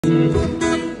Well,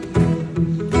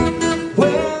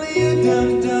 you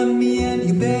done me and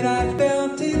you bet I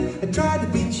felt it. I tried to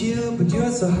beat you, but you're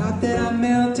so hot that I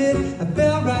melted. I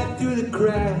fell right through the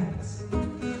cracks,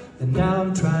 and now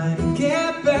I'm trying to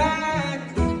get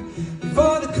back.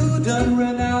 Before the cool done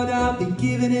run out, I'll be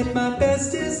giving it my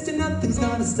bestest, and nothing's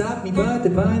gonna stop me but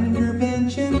divine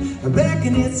intervention. I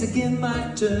reckon it's again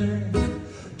my turn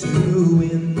to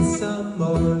win some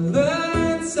more love.